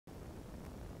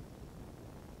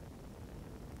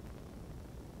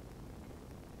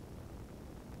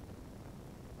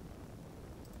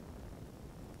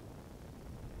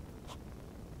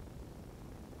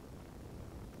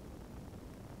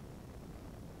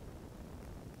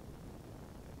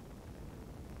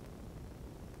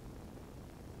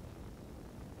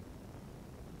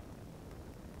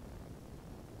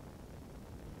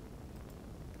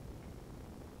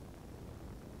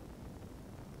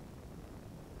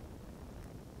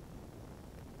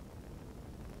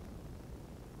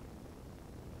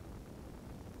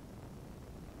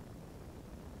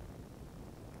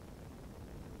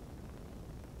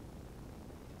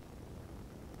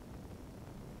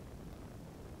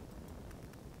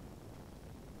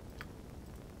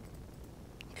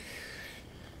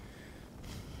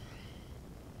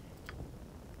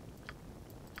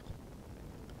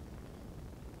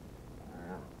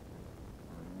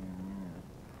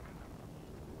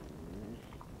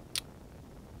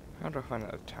How do I find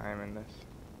out the time in this?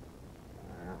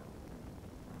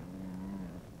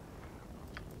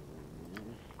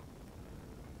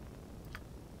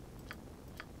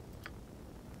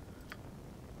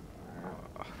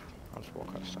 I'll just walk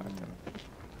outside then.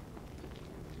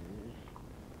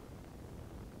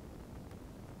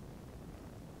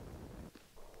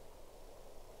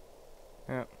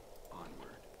 Yeah. Onward.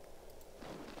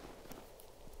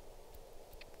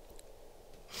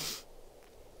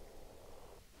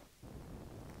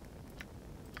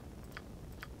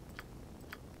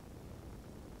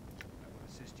 I will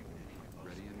assist you in any way possible.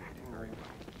 Ready and waiting. Very well.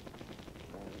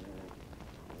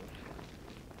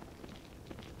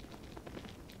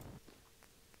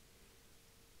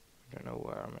 I don't know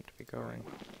where I'm meant to be going.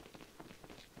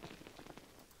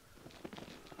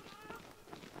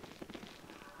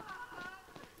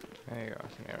 There you go, I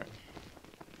can hear it.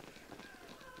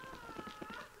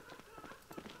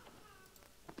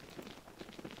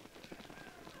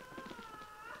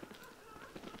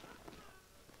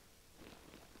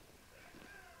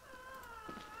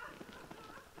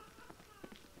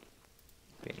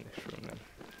 Be in this room then.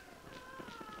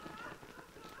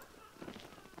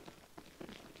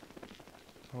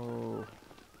 Oh,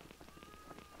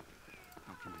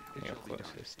 How can we help? It you're shall be done.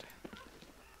 closest.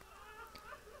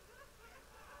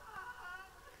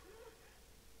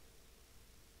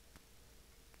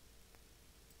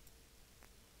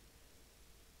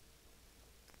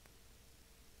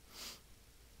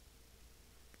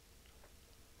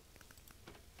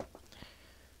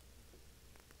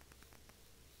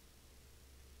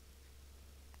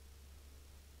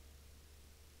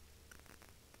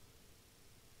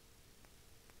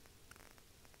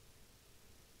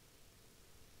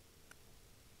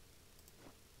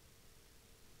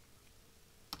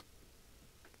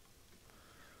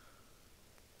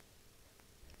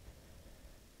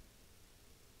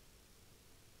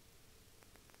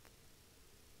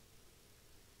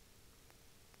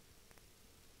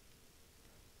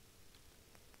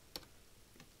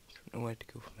 Don't know where to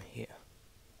go from here.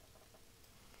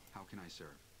 How can I serve?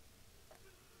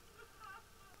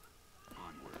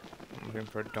 Onward. I'm looking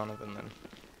for a Donovan then.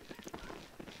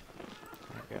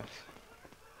 I guess.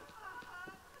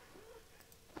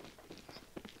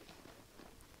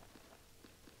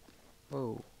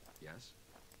 Whoa. Yes?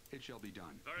 It shall be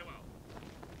done. Very well.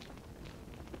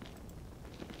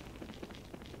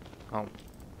 Oh.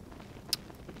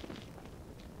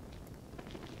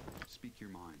 Speak your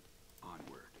mind.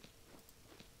 Onward.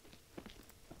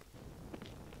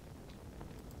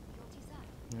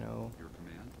 No. Your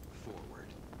command? Forward.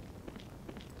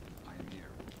 I am here.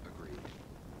 Agreed.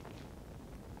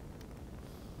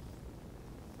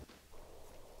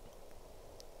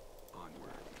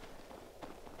 Onward.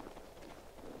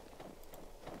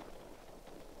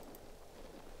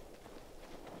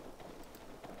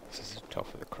 This is the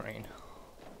top of the crane.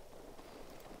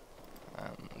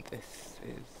 This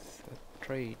is a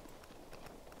trade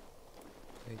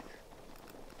place.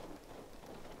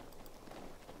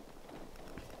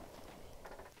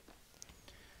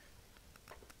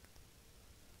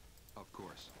 Of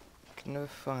course. Can never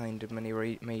find many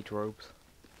mage robes.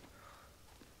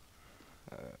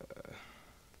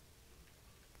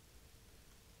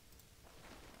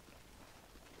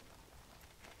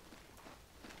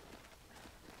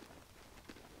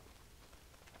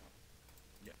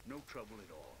 Yeah, no trouble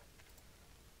at all.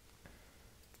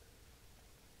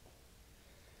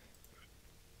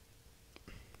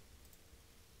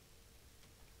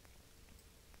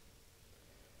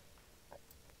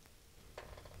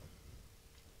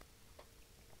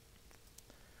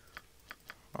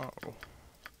 Oh.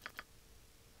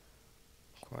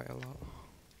 Quite a lot.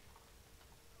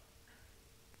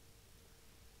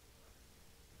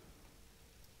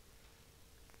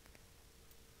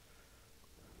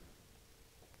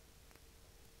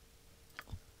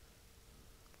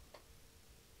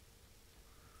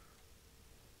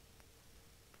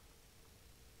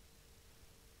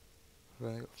 I've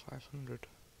only got 500.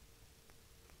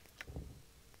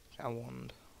 A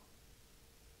wand.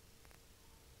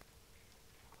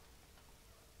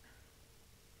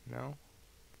 No?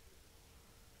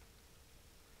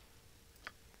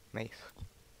 Mace.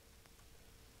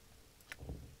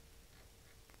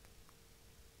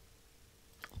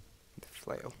 The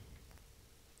flail.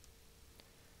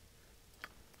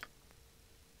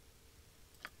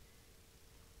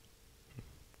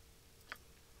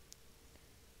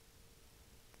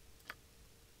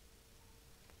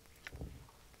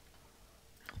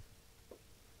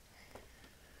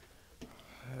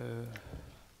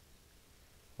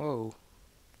 Whoa.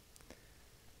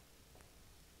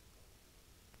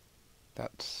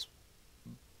 That's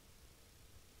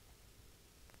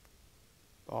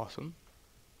Awesome.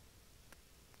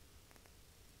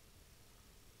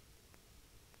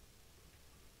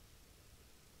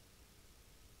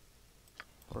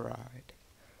 Right.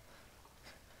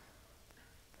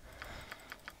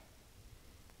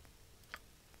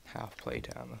 Half plate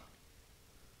armor.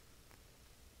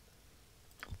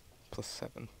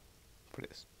 +7. But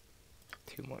it's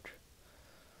too much.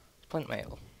 Splint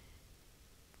mail.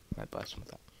 Might buy some of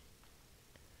that.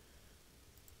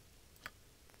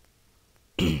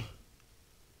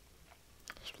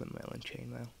 Splint mail and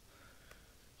chain mail.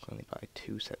 Can only buy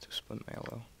 2 sets of splint mail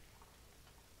though.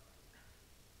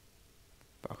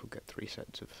 But I could get 3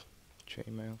 sets of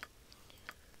chain mail.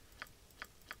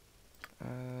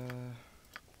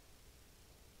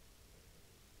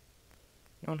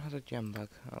 No one has a gem bag.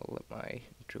 I'll let my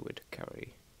druid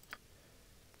carry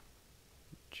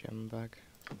gem bag.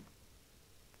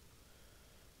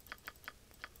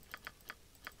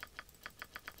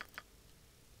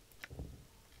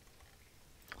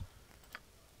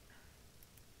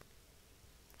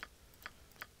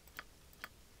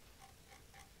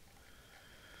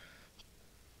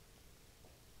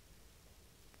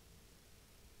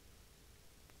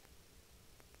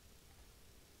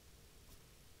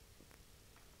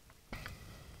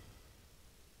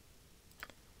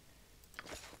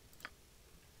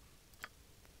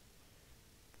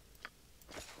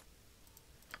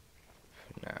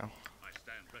 Now, I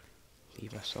stand ready.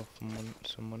 leave myself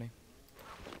some money.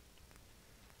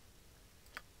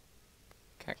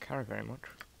 Can't carry very much.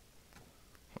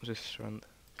 What was his strength?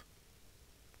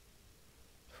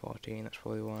 14, that's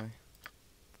probably why.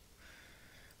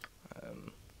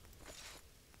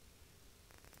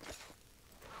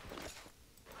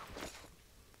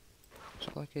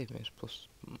 So all I gave me is plus...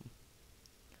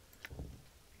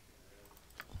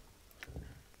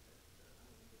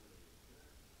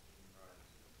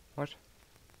 What?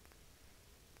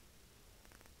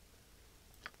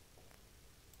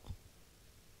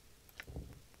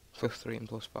 +3 and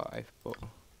 +5, but...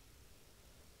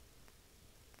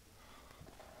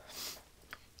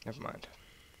 Never mind.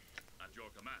 At your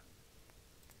command.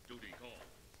 Duty call.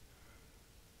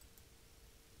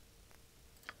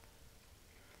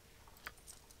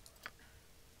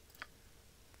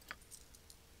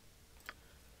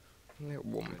 Only got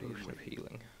 1 potion of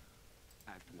healing.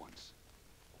 At once.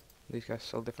 These guys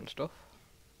sell different stuff?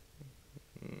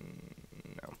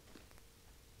 No.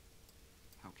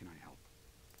 How can I help?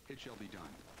 It shall be done.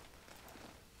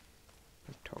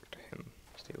 I'll talk to him,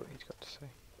 see what he's got to say.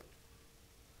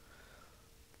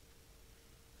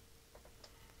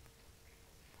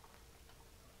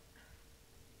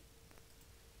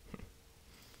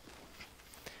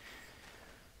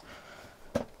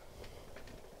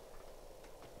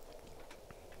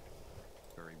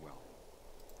 Very well.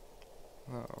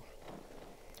 Oh.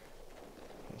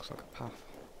 Looks like a path.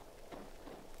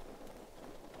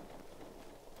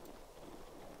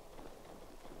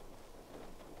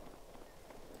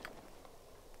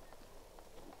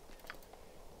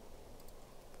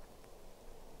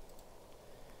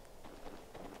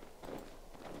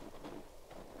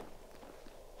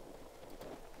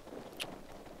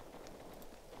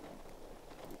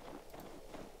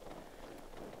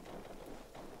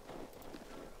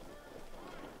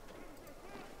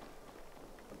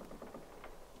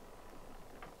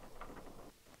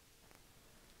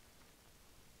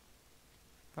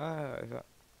 Ah, is that...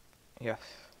 Yes.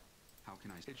 How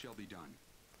can I? It shall be done.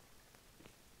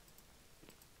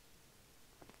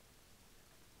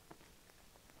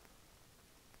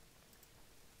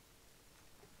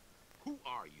 Who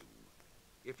are you?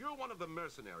 If you're one of the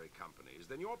mercenary companies,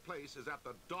 then your place is at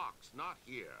the docks, not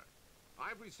here.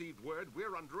 I've received word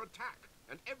we're under attack,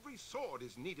 and every sword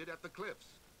is needed at the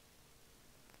cliffs.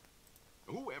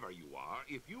 Whoever you are,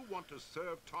 if you want to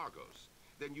serve Targos,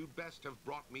 then you'd best have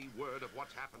brought me word of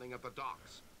what's happening at the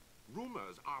docks.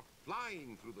 Rumors are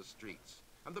flying through the streets,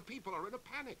 and the people are in a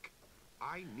panic.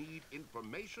 I need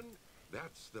information.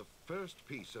 That's the first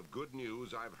piece of good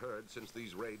news I've heard since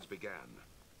these raids began.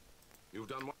 You've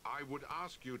done what I would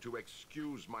ask you to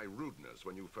excuse my rudeness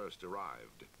when you first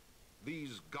arrived.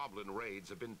 These goblin raids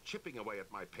have been chipping away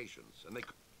at my patience, and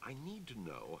I need to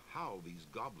know how these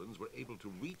goblins were able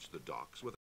to reach the docks with